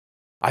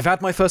I've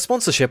had my first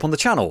sponsorship on the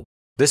channel.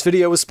 This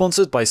video was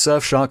sponsored by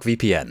Surfshark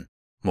VPN.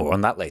 More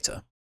on that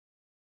later.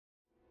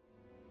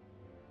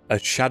 A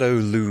shadow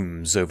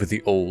looms over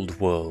the old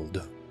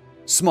world.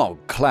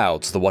 Smog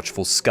clouds the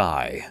watchful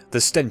sky, the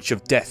stench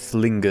of death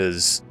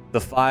lingers, the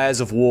fires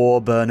of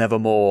war burn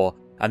evermore,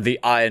 and the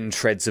iron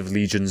treads of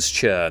legions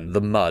churn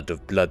the mud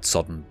of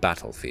blood-sodden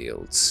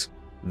battlefields.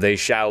 They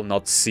shall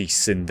not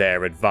cease in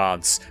their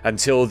advance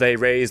until they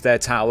raise their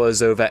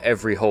towers over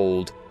every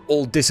hold,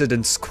 all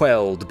dissidents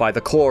quelled by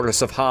the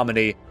chorus of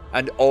harmony,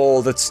 and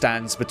all that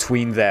stands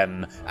between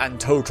them and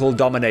total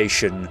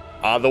domination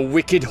are the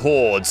wicked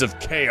hordes of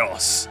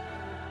chaos.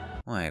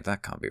 Wait,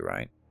 that can't be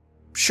right.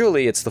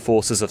 Surely it's the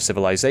forces of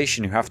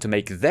civilization who have to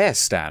make their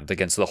stand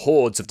against the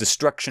hordes of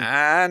destruction,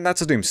 and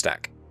that's a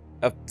doomstack.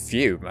 A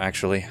few,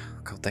 actually.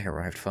 God, they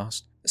arrived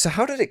fast. So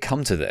how did it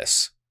come to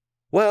this?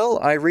 Well,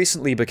 I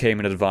recently became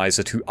an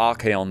advisor to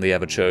Archaon the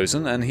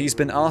Everchosen, and he's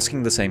been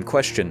asking the same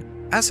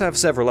question, as have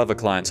several other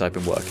clients I've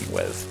been working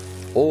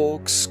with.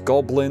 Orcs,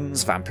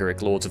 goblins,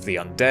 vampiric lords of the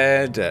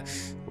undead,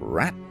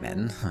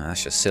 ratmen,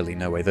 that's just silly,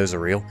 no way those are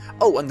real.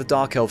 Oh, and the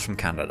dark elves from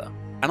Canada.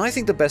 And I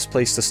think the best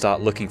place to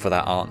start looking for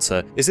that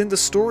answer is in the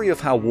story of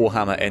how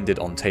Warhammer ended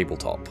on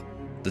tabletop.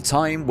 The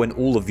time when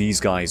all of these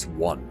guys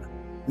won.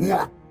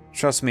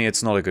 Trust me,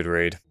 it's not a good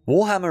read.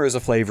 Warhammer is a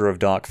flavour of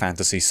dark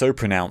fantasy so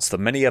pronounced that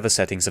many other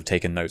settings have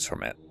taken notes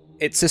from it.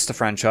 Its sister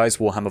franchise,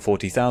 Warhammer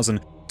 40,000,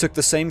 took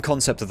the same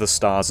concept of the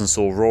stars and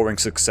saw roaring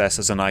success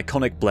as an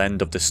iconic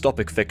blend of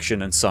dystopic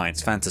fiction and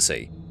science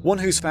fantasy, one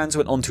whose fans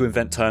went on to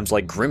invent terms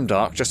like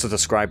grimdark just to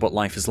describe what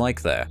life is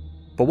like there.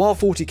 But while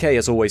 40k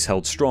has always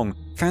held strong,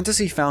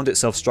 fantasy found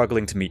itself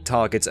struggling to meet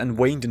targets and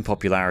waned in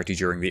popularity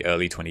during the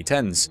early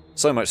 2010s,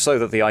 so much so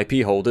that the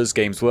IP holders,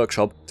 Games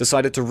Workshop,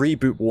 decided to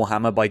reboot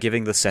Warhammer by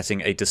giving the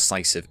setting a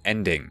decisive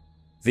ending.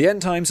 The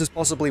end times is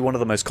possibly one of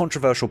the most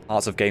controversial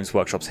parts of Games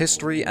Workshop's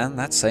history, and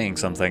that's saying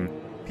something.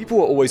 People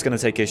were always going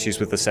to take issues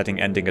with the setting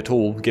ending at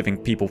all, giving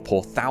people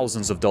pour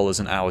thousands of dollars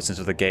and hours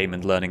into the game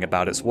and learning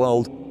about its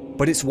world,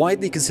 but it's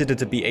widely considered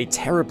to be a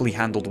terribly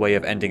handled way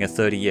of ending a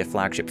 30-year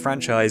flagship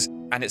franchise,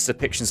 and its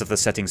depictions of the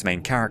setting's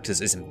main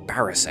characters is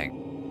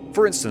embarrassing.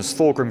 For instance,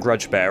 Thorgrim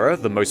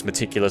Grudgebearer, the most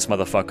meticulous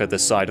motherfucker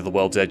this side of the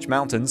World's Edge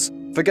Mountains,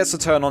 forgets to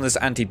turn on his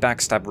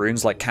anti-backstab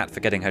runes like Cat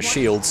forgetting her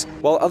shields,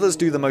 while others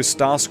do the most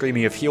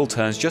star-screaming of heel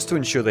turns just to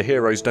ensure the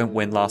heroes don't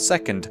win last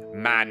second.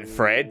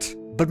 Manfred!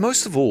 But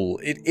most of all,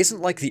 it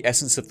isn't like the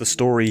essence of the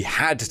story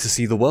had to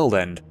see the world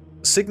end.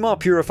 Sigmar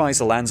purifies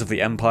the lands of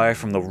the Empire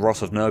from the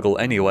rot of Nurgle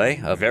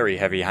anyway, a very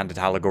heavy-handed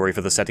allegory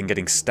for the setting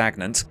getting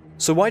stagnant,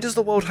 so why does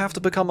the world have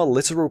to become a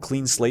literal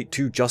clean slate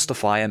to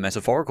justify a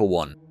metaphorical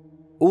one?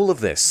 All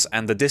of this,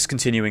 and the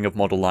discontinuing of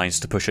model lines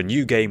to push a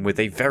new game with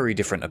a very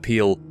different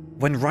appeal,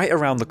 when right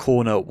around the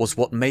corner was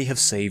what may have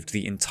saved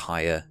the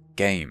entire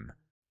game.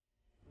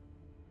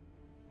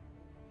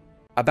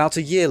 About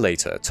a year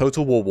later,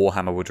 Total War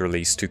Warhammer would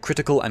release to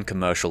critical and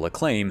commercial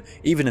acclaim,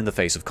 even in the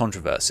face of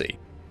controversy.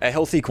 A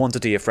healthy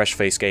quantity of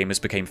fresh-faced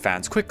gamers became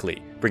fans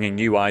quickly, bringing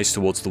new eyes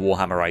towards the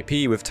Warhammer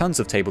IP with tons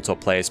of tabletop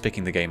players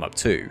picking the game up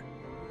too.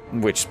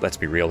 Which, let's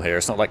be real here,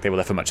 it's not like they were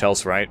left for much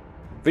else, right?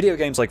 Video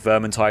games like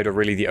Vermintide are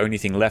really the only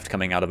thing left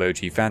coming out of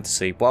OG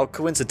Fantasy, while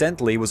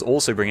coincidentally was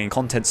also bringing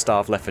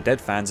content-starved Left 4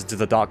 Dead fans into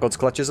the Dark God's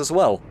clutches as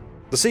well.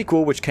 The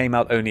sequel, which came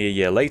out only a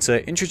year later,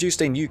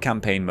 introduced a new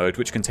campaign mode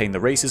which contained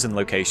the races and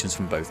locations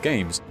from both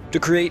games, to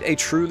create a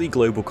truly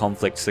global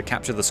conflict to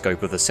capture the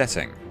scope of the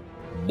setting.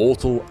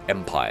 Mortal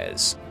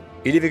Empires.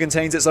 It even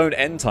contains its own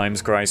end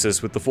times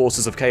crisis, with the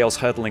forces of chaos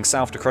hurtling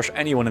south to crush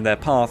anyone in their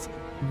path,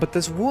 but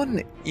there's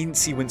one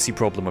incy-wincy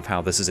problem with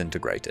how this is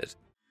integrated.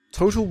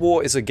 Total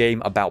War is a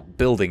game about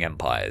building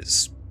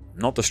empires,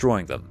 not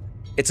destroying them.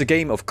 It's a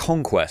game of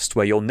conquest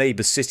where your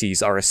neighbour's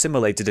cities are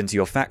assimilated into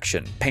your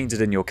faction,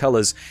 painted in your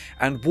colours,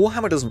 and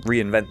Warhammer doesn't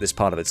reinvent this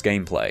part of its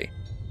gameplay.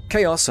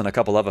 Chaos and a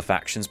couple other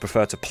factions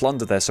prefer to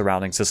plunder their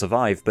surroundings to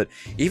survive, but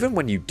even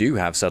when you do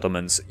have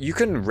settlements, you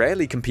can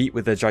rarely compete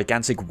with the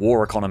gigantic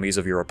war economies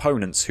of your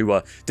opponents who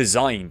are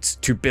designed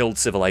to build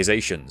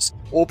civilizations,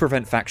 or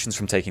prevent factions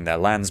from taking their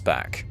lands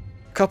back.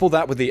 Couple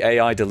that with the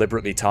AI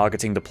deliberately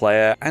targeting the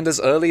player, and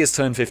as early as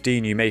turn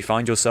 15 you may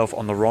find yourself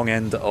on the wrong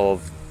end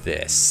of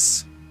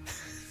this.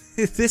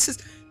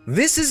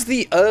 This is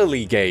the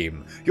early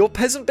game. Your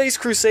peasant-based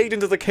crusade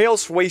into the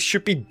Chaos Waste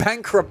should be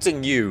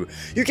bankrupting you.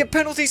 You get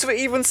penalties for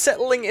even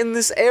settling in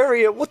this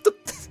area. What the...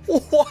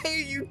 Why are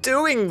you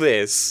doing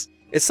this?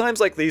 It's times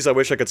like these I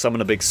wish I could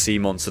summon a big sea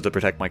monster to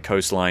protect my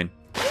coastline.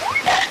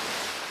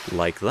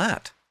 Like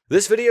that.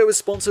 This video is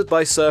sponsored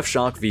by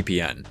Surfshark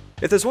VPN.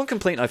 If there's one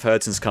complaint I've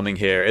heard since coming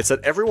here, it's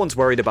that everyone's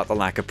worried about the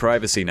lack of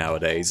privacy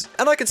nowadays,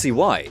 and I can see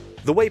why.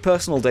 The way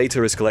personal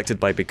data is collected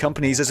by big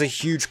companies is a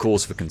huge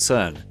cause for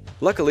concern.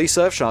 Luckily,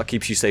 Surfshark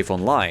keeps you safe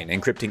online,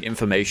 encrypting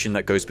information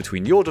that goes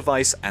between your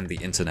device and the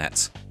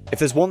internet. If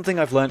there's one thing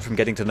I've learned from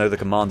getting to know the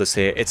commanders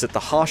here, it's that the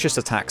harshest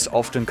attacks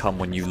often come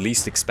when you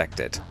least expect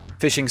it.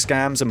 Phishing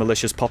scams and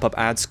malicious pop-up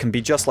ads can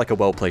be just like a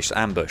well-placed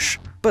ambush.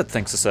 But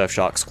thanks to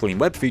Surfshark's Clean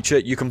Web feature,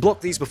 you can block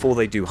these before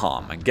they do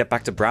harm, and get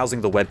back to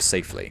browsing the web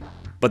safely.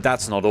 But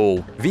that's not all.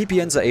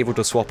 VPNs are able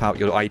to swap out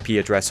your IP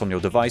address on your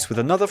device with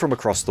another from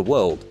across the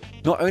world,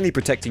 not only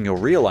protecting your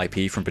real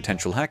IP from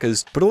potential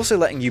hackers, but also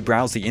letting you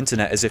browse the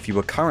internet as if you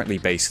were currently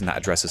based in that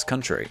address's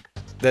country.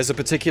 There's a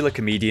particular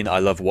comedian I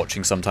love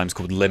watching sometimes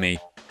called Limmy.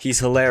 He's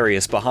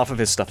hilarious, but half of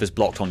his stuff is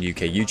blocked on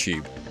UK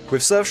YouTube.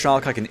 With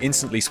Surfshark, I can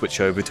instantly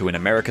switch over to an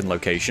American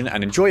location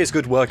and enjoy his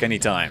good work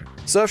anytime.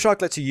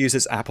 Surfshark lets you use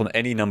this app on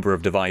any number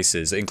of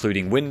devices,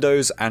 including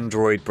Windows,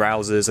 Android,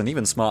 browsers, and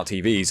even smart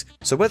TVs,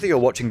 so whether you're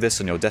watching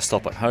this on your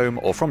desktop at home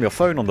or from your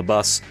phone on the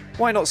bus,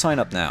 why not sign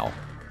up now?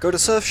 Go to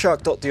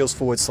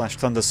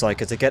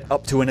surfshark.deals/ThunderPsyker to get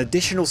up to an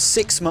additional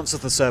 6 months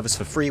of the service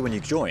for free when you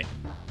join.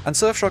 And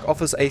Surfshark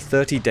offers a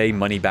 30-day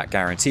money-back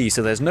guarantee,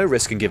 so there's no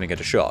risk in giving it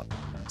a shot.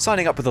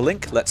 Signing up with a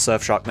link lets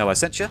Surfshark know I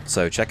sent you,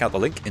 so check out the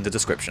link in the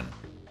description.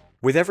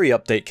 With every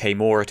update came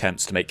more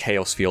attempts to make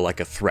Chaos feel like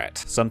a threat,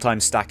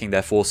 sometimes stacking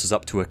their forces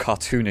up to a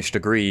cartoonish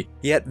degree,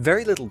 yet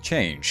very little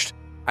changed.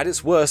 At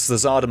its worst, the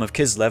Tsardom of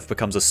Kislev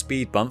becomes a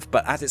speed bump,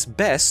 but at its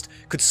best,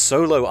 could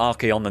solo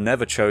Archaon the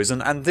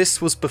Neverchosen, and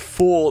this was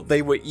before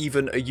they were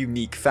even a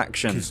unique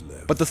faction.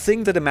 Kislev. But the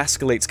thing that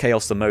emasculates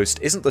Chaos the most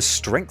isn't the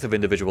strength of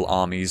individual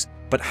armies,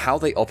 but how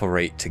they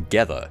operate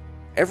together.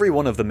 Every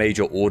one of the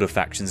major Order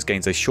factions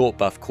gains a short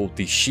buff called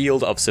the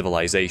Shield of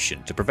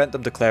Civilization to prevent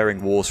them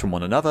declaring wars from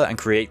one another and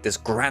create this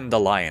grand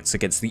alliance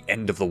against the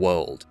end of the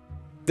world.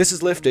 This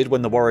is lifted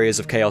when the Warriors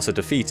of Chaos are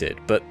defeated,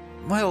 but,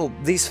 well,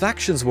 these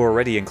factions were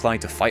already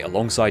inclined to fight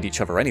alongside each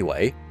other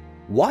anyway.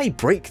 Why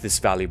break this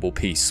valuable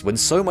piece when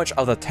so much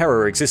other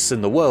terror exists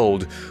in the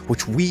world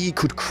which we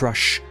could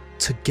crush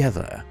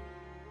together?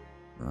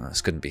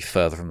 This couldn't be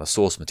further from the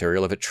source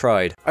material if it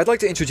tried. I'd like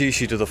to introduce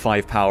you to the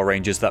 5 Power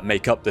Rangers that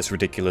make up this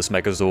ridiculous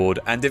Megazord,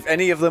 and if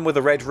any of them were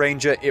the Red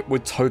Ranger, it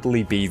would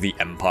totally be the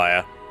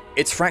Empire.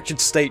 Its fractured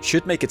state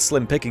should make it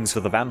slim pickings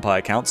for the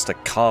vampire counts to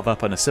carve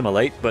up and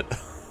assimilate, but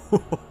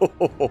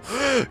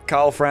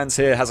Karl Franz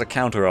here has a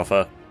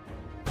counter-offer.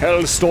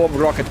 Hellstorm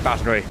Rocket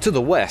Battery! To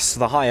the west,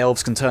 the High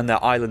Elves can turn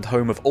their island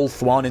home of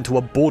Ulthuan into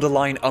a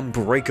borderline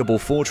unbreakable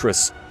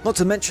fortress. Not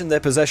to mention their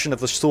possession of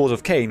the Sword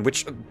of Cain,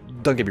 which,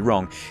 don't get me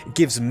wrong,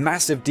 gives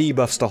massive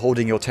debuffs to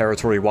holding your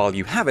territory while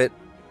you have it,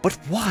 but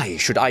why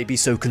should I be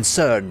so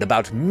concerned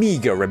about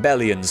meager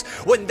rebellions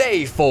when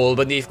they fall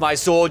beneath my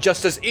sword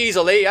just as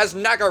easily as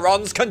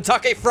Nagaron's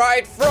Kentucky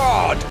Fried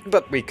Fraud?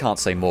 But we can't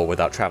say more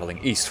without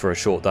traveling east for a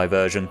short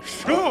diversion.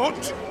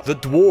 Short! The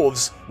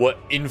dwarves were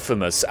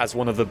infamous as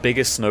one of the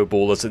biggest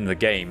snowballers in the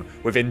game,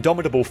 with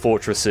indomitable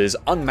fortresses,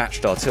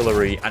 unmatched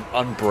artillery, and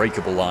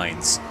unbreakable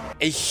lines.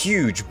 A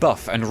huge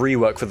buff and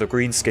rework for the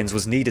greenskins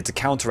was needed to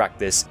counteract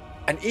this,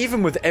 and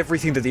even with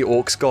everything that the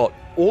orcs got,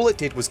 all it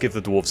did was give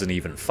the dwarves an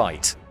even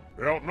fight.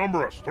 They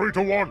outnumber us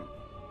 3-1.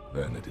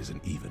 Then it is an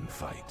even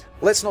fight.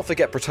 Let's not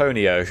forget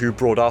Bretonnia, who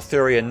brought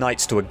Arthurian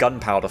knights to a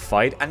gunpowder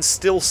fight and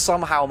still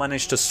somehow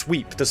managed to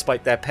sweep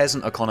despite their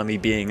peasant economy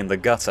being in the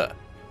gutter.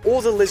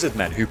 Or the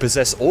Lizardmen, who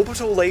possess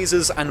orbital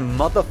lasers and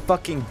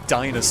motherfucking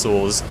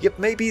dinosaurs, yet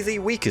may be the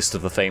weakest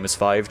of the famous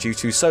 5 due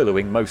to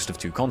soloing most of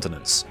 2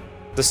 continents.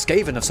 The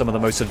Skaven have some of the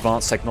most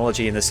advanced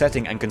technology in the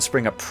setting and can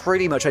spring up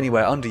pretty much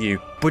anywhere under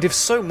you, but if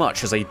so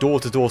much as a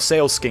door-to-door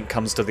sales skink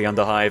comes to the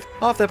Underhive,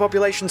 half their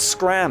population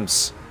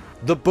scrams.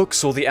 The book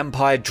saw the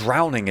Empire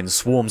drowning in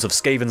swarms of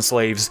Skaven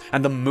slaves,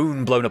 and the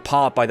moon blown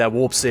apart by their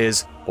warp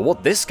seers, but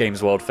what this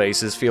game's world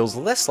faces feels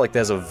less like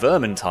there's a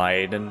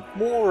Vermintide and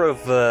more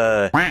of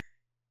a...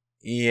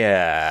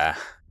 yeah...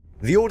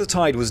 The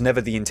Ordertide was never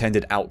the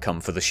intended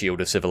outcome for the Shield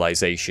of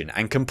Civilization,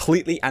 and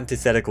completely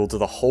antithetical to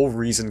the whole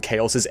reason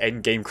Chaos's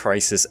endgame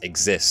crisis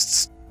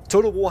exists.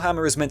 Total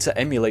Warhammer is meant to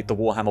emulate the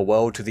Warhammer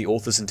world to the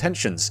author's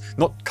intentions,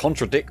 not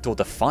contradict or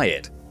defy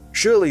it.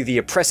 Surely the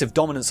oppressive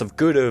dominance of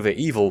good over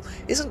evil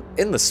isn't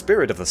in the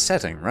spirit of the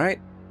setting, right?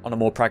 On a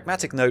more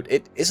pragmatic note,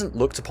 it isn't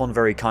looked upon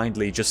very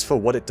kindly just for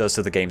what it does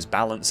to the game's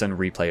balance and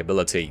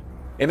replayability.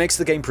 It makes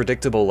the game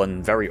predictable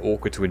and very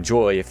awkward to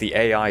enjoy if the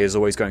AI is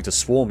always going to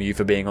swarm you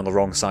for being on the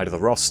wrong side of the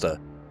roster.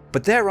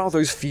 But there are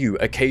those few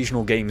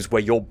occasional games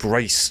where you're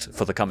braced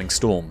for the coming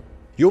storm.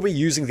 You'll be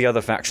using the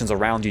other factions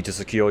around you to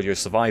secure your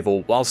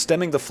survival, while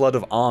stemming the flood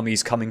of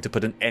armies coming to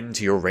put an end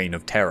to your reign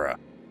of terror.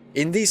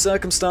 In these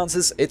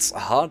circumstances, it's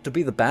hard to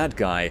be the bad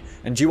guy,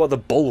 and you are the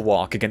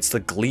bulwark against the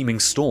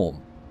gleaming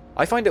storm.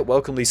 I find it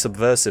welcomely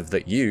subversive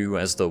that you,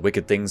 as the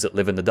wicked things that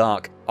live in the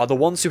dark, are the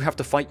ones who have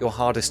to fight your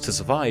hardest to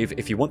survive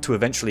if you want to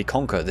eventually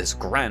conquer this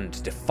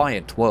grand,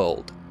 defiant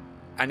world.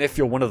 And if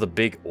you're one of the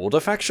big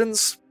Order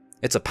factions,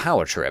 it's a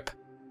power trip.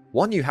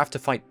 One you have to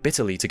fight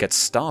bitterly to get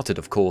started,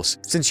 of course,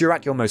 since you're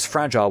at your most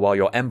fragile while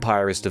your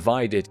empire is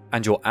divided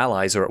and your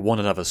allies are at one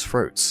another's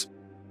throats.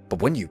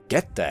 But when you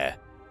get there,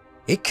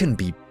 it can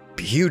be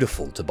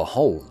beautiful to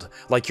behold,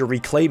 like you're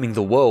reclaiming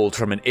the world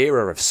from an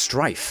era of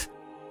strife.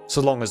 So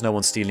long as no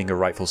one's stealing your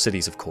rightful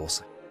cities, of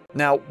course.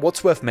 Now,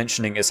 what's worth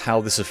mentioning is how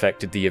this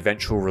affected the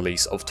eventual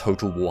release of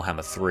Total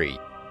Warhammer 3.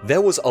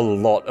 There was a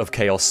lot of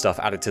Chaos stuff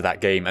added to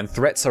that game, and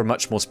threats are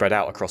much more spread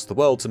out across the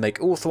world to make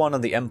Ulthuan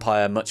and the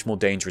Empire much more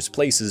dangerous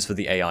places for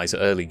the AI's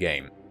early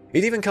game.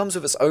 It even comes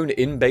with its own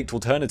in-baked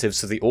alternatives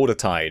to the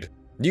Ordertide.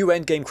 New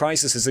endgame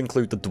crises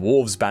include the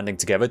dwarves banding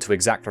together to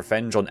exact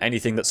revenge on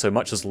anything that so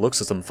much as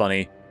looks at them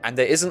funny, and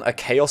there isn't a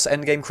chaos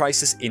endgame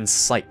crisis in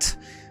sight.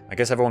 I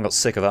guess everyone got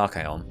sick of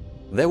Archaon.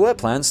 There were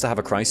plans to have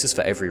a crisis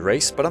for every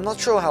race, but I'm not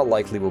sure how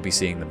likely we'll be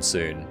seeing them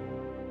soon.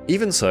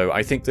 Even so,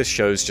 I think this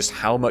shows just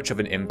how much of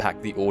an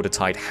impact the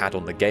Ordertide had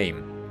on the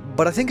game.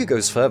 But I think it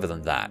goes further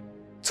than that.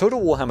 Total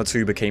Warhammer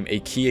 2 became a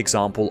key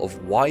example of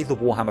why the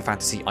Warhammer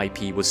Fantasy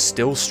IP was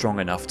still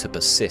strong enough to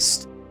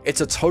persist.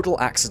 It's a total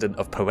accident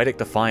of poetic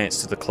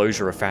defiance to the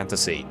closure of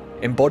fantasy,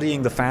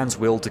 embodying the fans'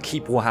 will to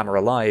keep Warhammer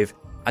alive,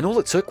 and all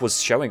it took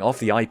was showing off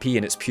the IP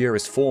in its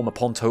purest form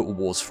upon Total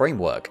War's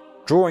framework,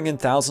 drawing in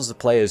thousands of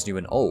players new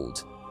and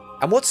old.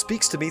 And what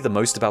speaks to me the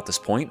most about this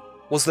point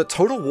was that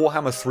Total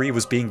Warhammer 3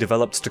 was being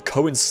developed to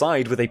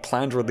coincide with a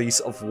planned release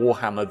of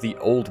Warhammer The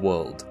Old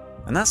World.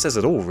 And that says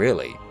it all,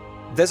 really.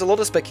 There's a lot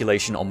of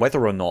speculation on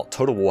whether or not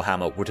Total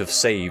Warhammer would have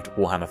saved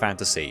Warhammer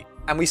Fantasy,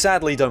 and we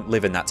sadly don't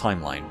live in that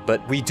timeline,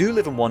 but we do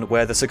live in one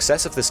where the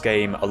success of this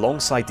game,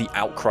 alongside the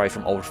outcry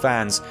from old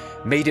fans,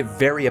 made it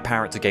very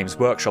apparent to Games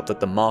Workshop that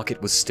the market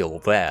was still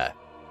there.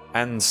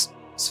 And,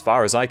 as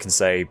far as I can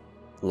say,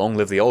 long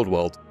live the old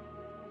world.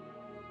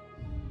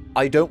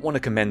 I don't want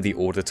to commend the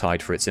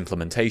Ordertide for its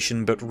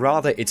implementation, but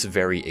rather its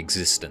very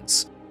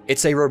existence.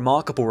 It's a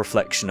remarkable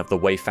reflection of the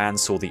way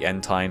fans saw the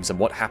end times and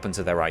what happened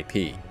to their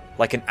IP,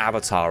 like an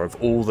avatar of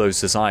all those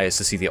desires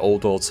to see the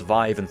old world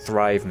survive and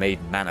thrive made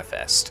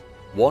manifest.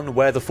 One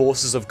where the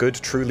forces of good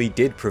truly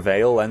did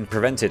prevail and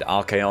prevented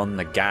Archaon,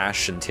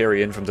 Nagash, and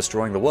Tyrion from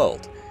destroying the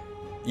world.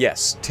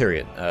 Yes,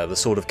 Tyrion, the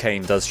Sword of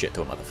Cain does shit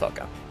to a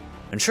motherfucker.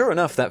 And sure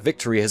enough, that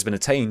victory has been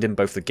attained in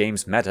both the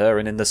game's meta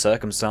and in the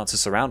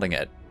circumstances surrounding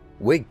it.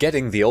 We're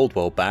getting the old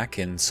world back,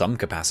 in some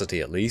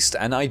capacity at least,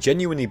 and I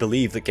genuinely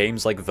believe that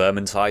games like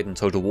Vermintide and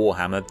Total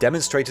Warhammer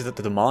demonstrated that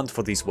the demand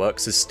for these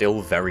works is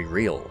still very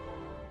real.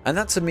 And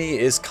that to me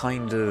is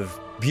kind of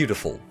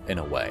beautiful, in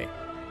a way.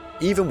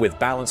 Even with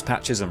balance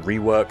patches and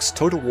reworks,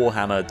 Total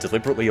Warhammer,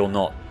 deliberately or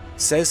not,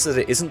 says that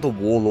it isn't the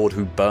warlord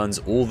who burns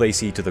all they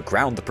see to the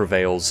ground that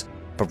prevails,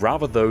 but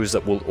rather those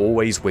that will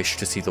always wish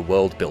to see the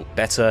world built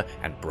better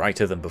and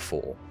brighter than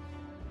before.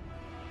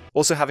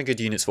 Also, having good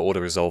units for auto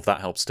resolve,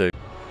 that helps too.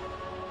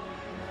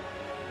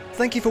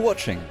 Thank you for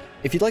watching.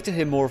 If you'd like to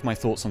hear more of my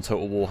thoughts on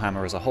Total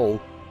Warhammer as a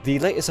whole, the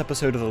latest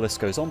episode of the List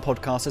Goes On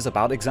podcast is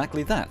about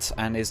exactly that,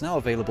 and is now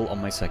available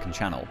on my second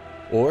channel.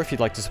 Or if you'd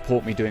like to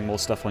support me doing more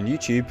stuff on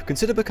YouTube,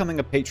 consider becoming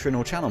a patron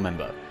or channel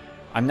member.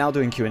 I'm now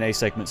doing Q&A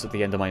segments at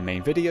the end of my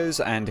main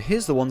videos, and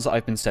here's the ones that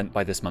I've been sent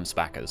by this month's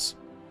backers.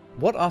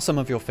 What are some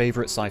of your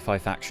favourite sci-fi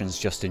factions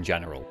just in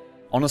general?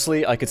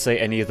 Honestly, I could say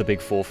any of the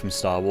big four from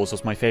Star Wars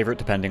was my favourite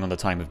depending on the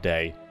time of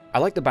day. I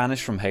like the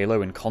Banished from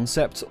Halo in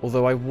concept,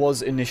 although I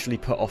was initially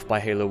put off by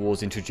Halo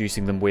Wars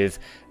introducing them with,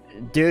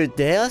 "Dude,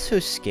 they are so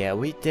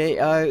scary. They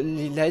are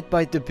led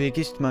by the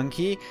biggest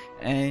monkey,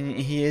 and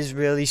he is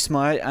really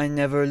smart and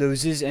never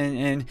loses,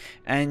 and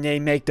they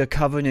make the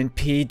Covenant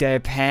pee their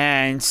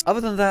pants."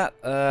 Other than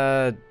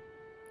that,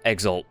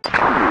 Exalt.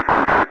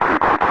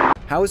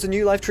 How is the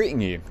new life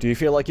treating you? Do you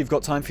feel like you've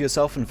got time for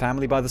yourself and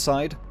family by the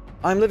side?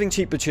 I'm living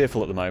cheap but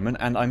cheerful at the moment,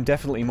 and I'm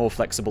definitely more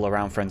flexible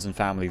around friends and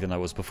family than I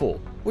was before,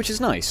 which is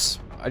nice.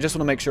 I just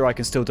want to make sure I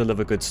can still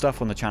deliver good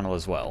stuff on the channel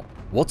as well.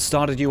 What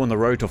started you on the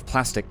road of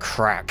plastic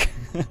crack?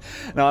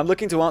 Now, I'm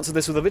looking to answer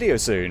this with a video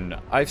soon.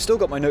 I've still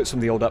got my notes from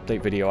the old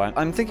update video, and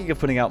I'm thinking of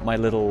putting out my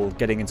little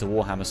getting into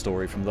Warhammer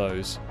story from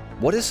those.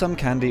 What is some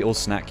candy or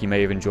snack you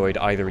may have enjoyed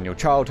either in your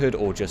childhood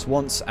or just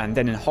once, and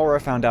then in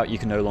horror found out you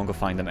can no longer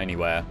find them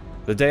anywhere?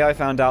 The day I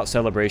found out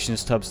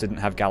Celebrations tubs didn't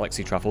have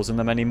galaxy truffles in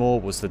them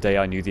anymore was the day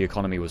I knew the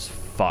economy was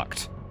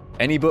fucked.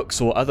 Any books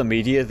or other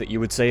media that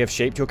you would say have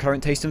shaped your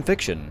current taste in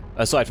fiction?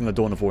 Aside from the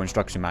Dawn of War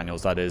instruction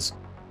manuals, that is.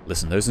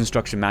 Listen, those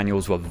instruction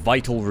manuals were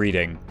vital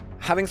reading.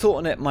 Having thought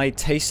on it, my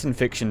taste in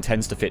fiction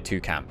tends to fit two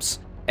camps.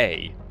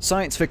 A.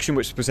 Science fiction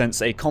which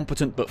presents a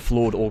competent but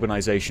flawed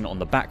organization on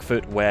the back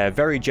foot where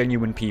very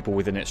genuine people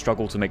within it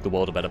struggle to make the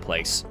world a better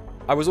place.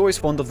 I was always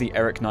fond of the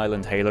Eric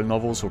Nyland Halo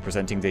novels for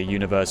presenting the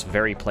universe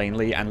very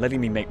plainly and letting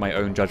me make my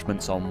own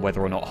judgments on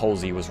whether or not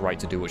Halsey was right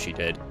to do what she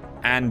did.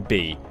 And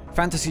B.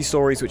 Fantasy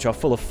stories which are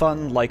full of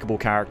fun, likeable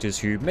characters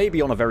who may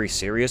be on a very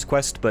serious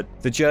quest, but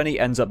the journey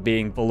ends up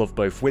being full of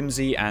both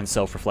whimsy and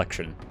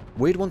self-reflection.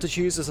 Weird one to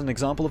choose as an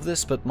example of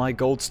this, but my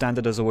gold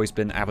standard has always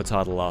been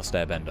Avatar: The Last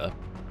Airbender.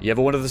 You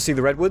ever wanted to see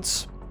the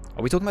redwoods?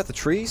 Are we talking about the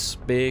trees?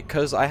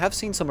 Because I have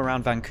seen some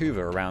around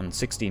Vancouver around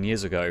 16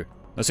 years ago.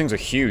 Those things are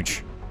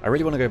huge. I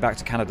really want to go back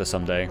to Canada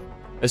someday.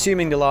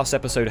 Assuming the last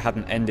episode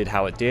hadn't ended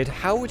how it did,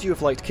 how would you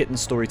have liked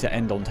Kitten's story to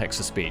end on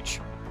Texas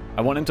Beach?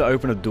 I want him to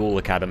open a duel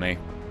academy.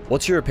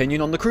 What's your opinion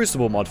on the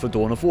Crucible mod for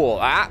Dawn of War?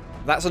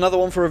 That's another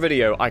one for a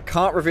video. I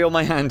can't reveal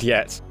my hand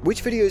yet.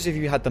 Which videos have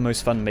you had the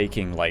most fun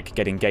making, like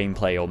getting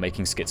gameplay or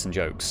making skits and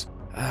jokes?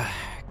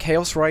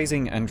 Chaos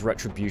Rising and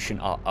Retribution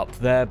are up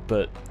there,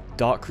 but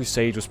Dark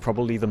Crusade was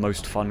probably the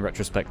most fun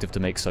retrospective to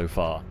make so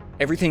far.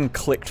 Everything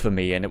clicked for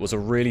me and it was a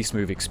really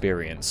smooth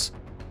experience.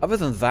 Other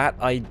than that,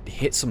 I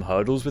hit some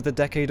hurdles with the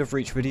Decade of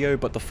Reach video,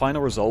 but the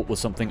final result was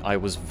something I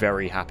was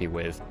very happy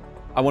with.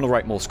 I want to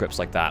write more scripts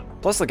like that.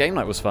 Plus the game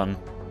night was fun.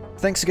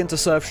 Thanks again to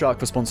Surfshark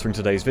for sponsoring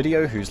today's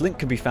video, whose link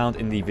can be found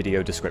in the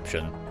video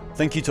description.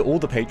 Thank you to all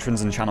the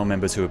patrons and channel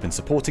members who have been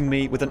supporting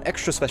me, with an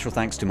extra special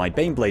thanks to my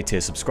Baneblade tier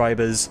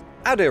subscribers: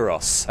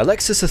 Adiros,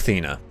 Alexis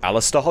Athena,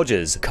 Alistair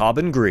Hodges,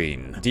 Carbon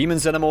Green, Demon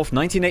Xenomorph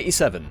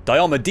 1987,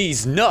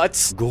 Diomedes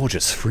Nuts,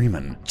 Gorgeous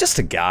Freeman, Just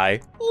a Guy,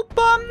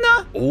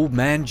 Obama, Old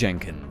Man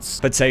Jenkins,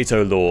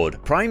 Potato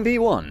Lord, Prime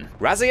B1,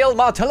 Raziel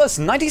Martellus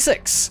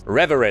 96,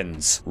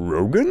 Reverends,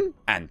 Rogan,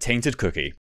 and Tainted Cookie.